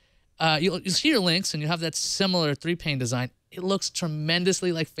page, you'll see your links, and you have that similar three-pane design. It looks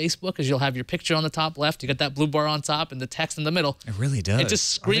tremendously like Facebook, as you'll have your picture on the top left, you got that blue bar on top, and the text in the middle. It really does. It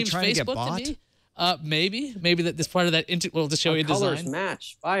just screams Facebook to me. Maybe that this part of that. We'll just show you design. Colors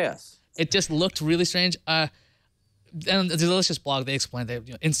match. Bias. It just looked really strange. And the Delicious blog, they explained that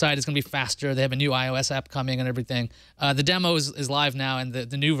inside is going to be faster. They have a new iOS app coming and everything. The demo is live now, and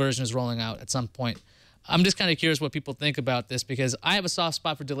the new version is rolling out at some point. I'm just kind of curious what people think about this because I have a soft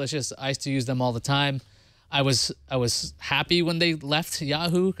spot for Delicious. I used to use them all the time. I was happy when they left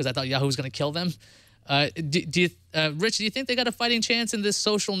Yahoo because I thought Yahoo was going to kill them. Rich, do you think they got a fighting chance in this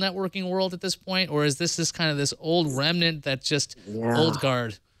social networking world at this point, or is this kind of this old remnant that's just old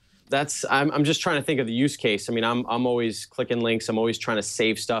guard? I'm just trying to think of the use case. I mean, I'm always clicking links. I'm always trying to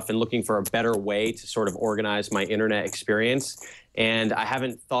save stuff and looking for a better way to sort of organize my internet experience. And I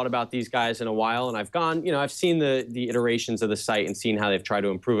haven't thought about these guys in a while. And I've gone, I've seen the iterations of the site and seen how they've tried to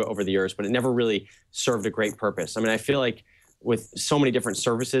improve it over the years, but it never really served a great purpose. I mean, I feel like with so many different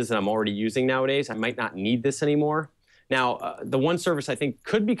services that I'm already using nowadays, I might not need this anymore. Now, the one service I think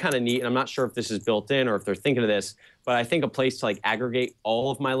could be kind of neat, and I'm not sure if this is built in or if they're thinking of this, but I think a place to like aggregate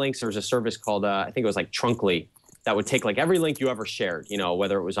all of my links. There's a service called, I think it was like Trunkly, that would take like every link you ever shared,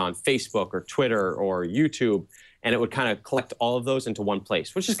 whether it was on Facebook or Twitter or YouTube, and it would kind of collect all of those into one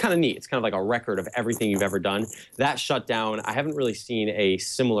place, which is kind of neat. It's kind of like a record of everything you've ever done. That shut down. I haven't really seen a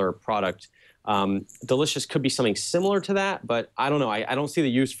similar product. Delicious could be something similar to that, but I don't know. I don't see the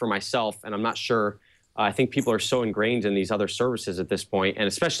use for myself, and I'm not sure. I think people are so ingrained in these other services at this point, and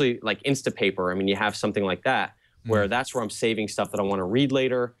especially like Instapaper. I mean, you have something like that where that's where I'm saving stuff that I want to read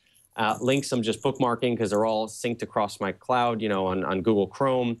later. Links I'm just bookmarking because they're all synced across my cloud, on Google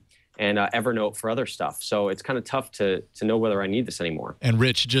Chrome, and Evernote for other stuff. So it's kind of tough to know whether I need this anymore. And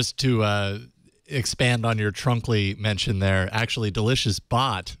Rich, just to expand on your Trunkly mention there, actually Delicious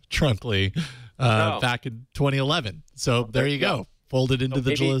bought Trunkly back in 2011. So there you go. Folded into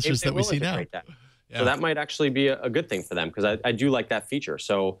the Delicious that we see now. So that might actually be a good thing for them, because I do like that feature.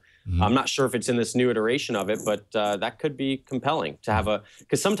 So I'm not sure if it's in this new iteration of it, but that could be compelling to have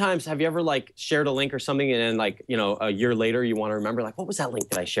because sometimes, have you ever like shared a link or something, and then like, you know, a year later you want to remember, like, what was that link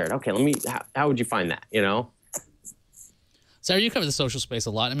that I shared? Okay, how would you find that, you know? Sarah, you cover the social space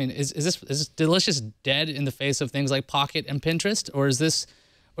a lot. I mean, is this Delicious dead in the face of things like Pocket and Pinterest, or is this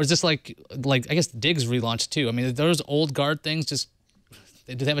like I guess Dig's relaunched too? I mean, those old guard things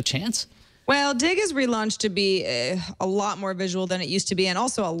do they have a chance? Well, Dig is relaunched to be a lot more visual than it used to be, and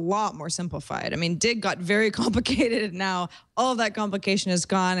also a lot more simplified. I mean, Dig got very complicated. Now all of that complication is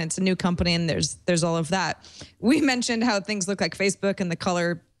gone. It's a new company, and there's all of that. We mentioned how things look like Facebook and the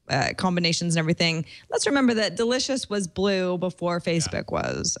color combinations and everything. Let's remember that Delicious was blue before Facebook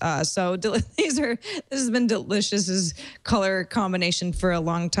was. So this has been Delicious's color combination for a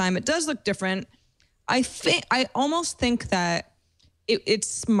long time. It does look different. I almost think that it's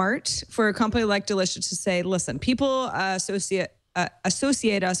smart for a company like Delicious to say, listen, people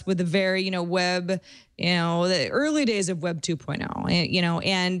associate us with the very, web, the early days of Web 2.0,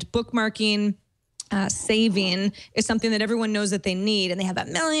 and bookmarking, saving is something that everyone knows that they need, and they have a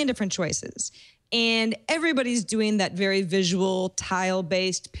million different choices. And everybody's doing that very visual,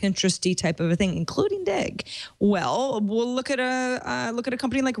 tile-based, Pinteresty type of a thing, including Dig. Well, we'll look at a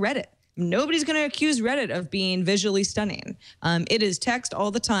company like Reddit. Nobody's going to accuse Reddit of being visually stunning. It is text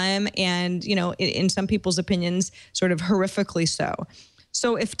all the time, and in some people's opinions, sort of horrifically so.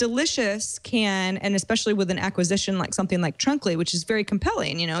 So if Delicious can, and especially with an acquisition like something like Trunkly, which is very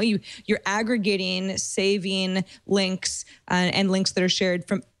compelling, you're aggregating, saving links and links that are shared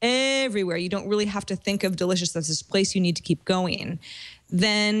from everywhere. You don't really have to think of Delicious as this place you need to keep going.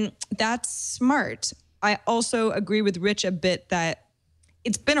 Then that's smart. I also agree with Rich a bit that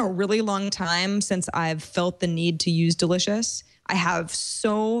it's been a really long time since I've felt the need to use Delicious. I have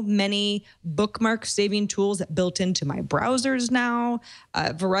so many bookmark saving tools built into my browsers now.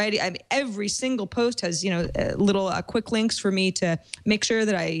 Variety. Every single post has, little quick links for me to make sure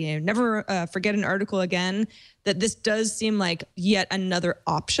that I never forget an article again. That this does seem like yet another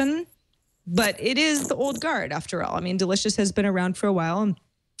option, but it is the old guard after all. I mean, Delicious has been around for a while,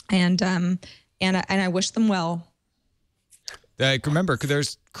 and I wish them well. Remember,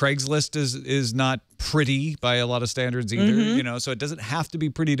 there's Craigslist is not pretty by a lot of standards either, so it doesn't have to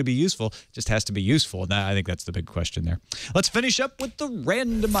be pretty to be useful. It just has to be useful. And I think that's the big question there. Let's finish up with the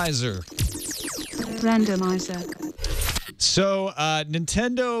randomizer. So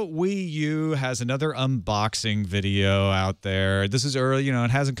Nintendo Wii U has another unboxing video out there. This is early, it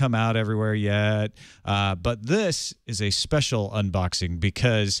hasn't come out everywhere yet. But this is a special unboxing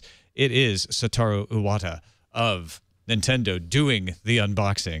because it is Satoru Iwata of Nintendo doing the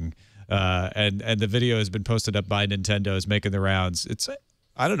unboxing, and the video has been posted up by Nintendo, is making the rounds.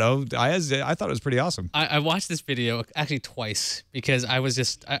 I don't know. I thought it was pretty awesome. I watched this video actually twice because I was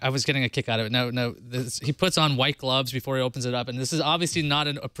getting a kick out of it. He puts on white gloves before he opens it up, and this is obviously not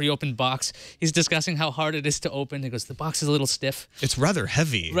a pre-opened box. He's discussing how hard it is to open. He goes, the box is a little stiff. It's rather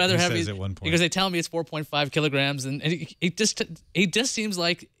heavy. Rather heavy. Says at one point. Because they tell me it's 4.5 kilograms, and he just seems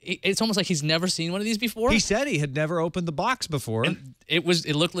like it's almost like he's never seen one of these before. He said he had never opened the box before. And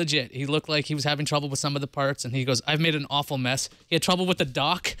it looked legit. He looked like he was having trouble with some of the parts, and he goes, I've made an awful mess. He had trouble with the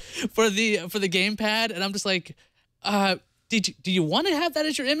dock for the gamepad, and I'm just like, do you want to have that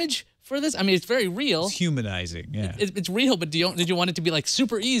as your image for this? I mean, it's very real. It's humanizing, yeah. It's real, but did you want it to be like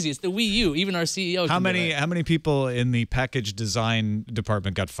super easy? It's the Wii U. Even our CEO. How many people in the package design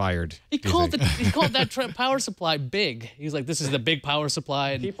department got fired? He called that power supply big. He's like, this is the big power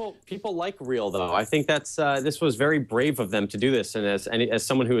supply. And people like real though. I think that's this was very brave of them to do this, and as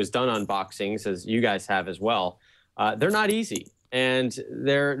someone who has done unboxings, as you guys have as well, they're not easy. And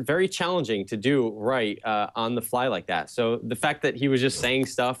they're very challenging to do right on the fly like that. So the fact that he was just saying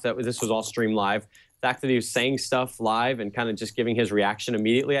stuff, that this was all streamed live, the fact that he was saying stuff live and kind of just giving his reaction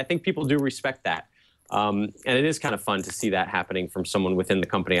immediately, I think people do respect that. And it is kind of fun to see that happening from someone within the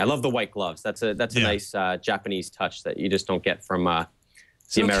company. I love the white gloves. That's a nice Japanese touch that you just don't get from the American unboxers.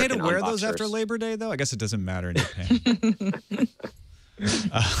 Is it okay to wear those after Labor Day, though? I guess it doesn't matter in Japan.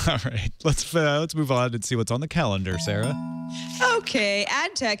 All right, let's move on and see what's on the calendar, Sarah. Okay,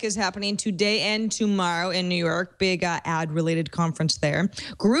 AdTech is happening today and tomorrow in New York. Big ad-related conference there.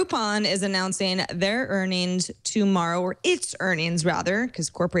 Groupon is announcing their earnings tomorrow, or its earnings rather, because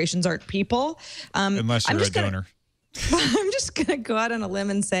corporations aren't people. Unless you're a donor. I'm just gonna go out on a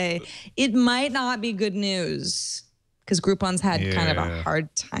limb and say it might not be good news. because Groupon's had kind of a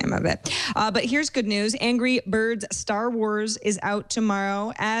hard time of it. But here's good news. Angry Birds Star Wars is out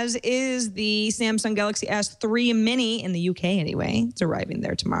tomorrow, as is the Samsung Galaxy S3 Mini in the UK anyway. It's arriving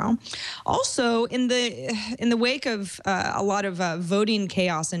there tomorrow. Also, in the wake of a lot of voting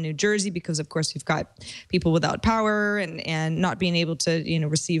chaos in New Jersey, because of course you've got people without power and not being able to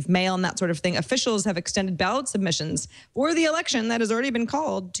receive mail and that sort of thing, officials have extended ballot submissions for the election that has already been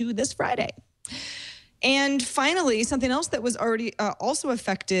called to this Friday. And finally, something else that was already also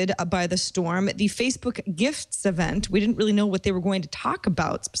affected by the storm, the Facebook Gifts event. We didn't really know what they were going to talk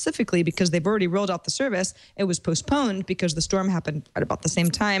about specifically because they've already rolled out the service. It was postponed because the storm happened at about the same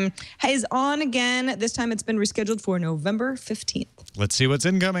time. Is on again. This time it's been rescheduled for November 15th. Let's see what's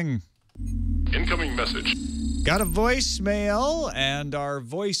incoming. Incoming message. Got a voicemail, and our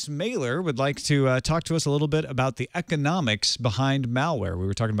voice mailer would like to talk to us a little bit about the economics behind malware. We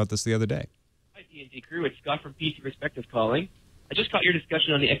were talking about this the other day. D&D crew, it's Scott from PC Perspective calling. I just caught your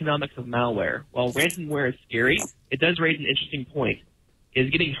discussion on the economics of malware. While ransomware is scary, it does raise an interesting point. It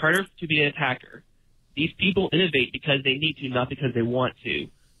is getting harder to be an attacker. These people innovate because they need to, not because they want to.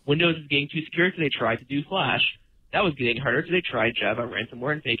 Windows is getting too secure, so they tried to do Flash. That was getting harder, so they tried Java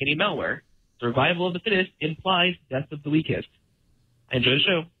ransomware and fake any malware. Survival of the fittest implies death of the weakest. I enjoy the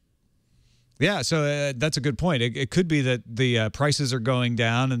show. Yeah, so that's a good point. It could be that the prices are going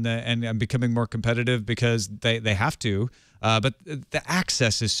down and becoming more competitive because they have to, but the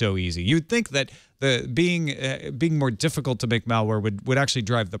access is so easy. You'd think that being more difficult to make malware would actually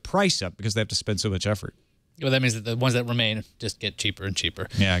drive the price up because they have to spend so much effort. Well, that means that the ones that remain just get cheaper and cheaper.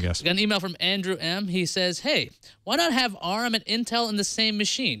 Yeah, I guess. We got an email from Andrew M. He says, hey, why not have ARM and Intel in the same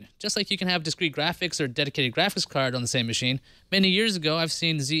machine? Just like you can have discrete graphics or dedicated graphics card on the same machine. Many years ago, I've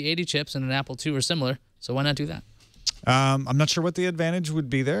seen Z80 chips in an Apple II or similar, so why not do that? I'm not sure what the advantage would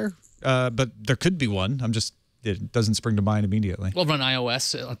be there, but there could be one. It doesn't spring to mind immediately. We'll run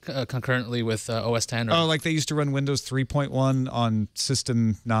iOS concurrently with OS 10. Oh, like they used to run Windows 3.1 on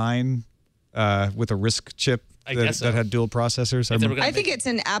System 9? With a RISC chip that had dual processors. I think it's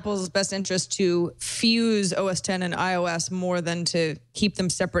in Apple's best interest to fuse OS 10 and iOS more than to keep them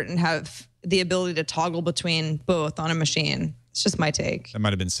separate and have the ability to toggle between both on a machine. It's just my take. That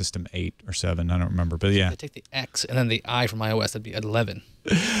might have been System 8 or 7. I don't remember, but yeah. They take the X and then the I from iOS. That'd be 11.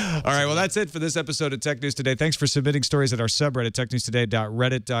 All right, well, that's it for this episode of Tech News Today. Thanks for submitting stories at our subreddit,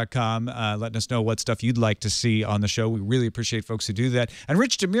 technewstoday.reddit.com, letting us know what stuff you'd like to see on the show. We really appreciate folks who do that. And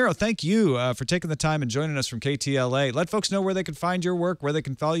Rich DeMuro, thank you for taking the time and joining us from KTLA. Let folks know where they can find your work, where they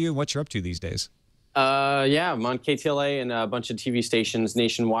can follow you, and what you're up to these days. Yeah, I'm on KTLA and a bunch of TV stations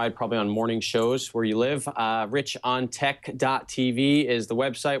nationwide, probably on morning shows where you live. RichOnTech.tv is the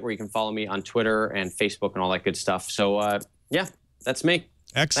website where you can follow me on Twitter and Facebook and all that good stuff. So, yeah, that's me.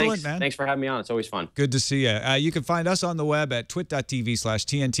 Excellent, man. Thanks for having me on. It's always fun. Good to see you. You can find us on the web at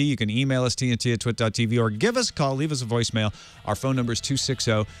twit.tv/TNT. You can email us, TNT@twit.tv, or give us a call, leave us a voicemail. Our phone number is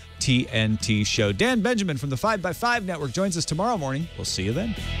 260-TNT-SHOW. Dan Benjamin from the 5x5 Network joins us tomorrow morning. We'll see you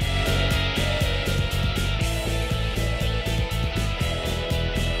then.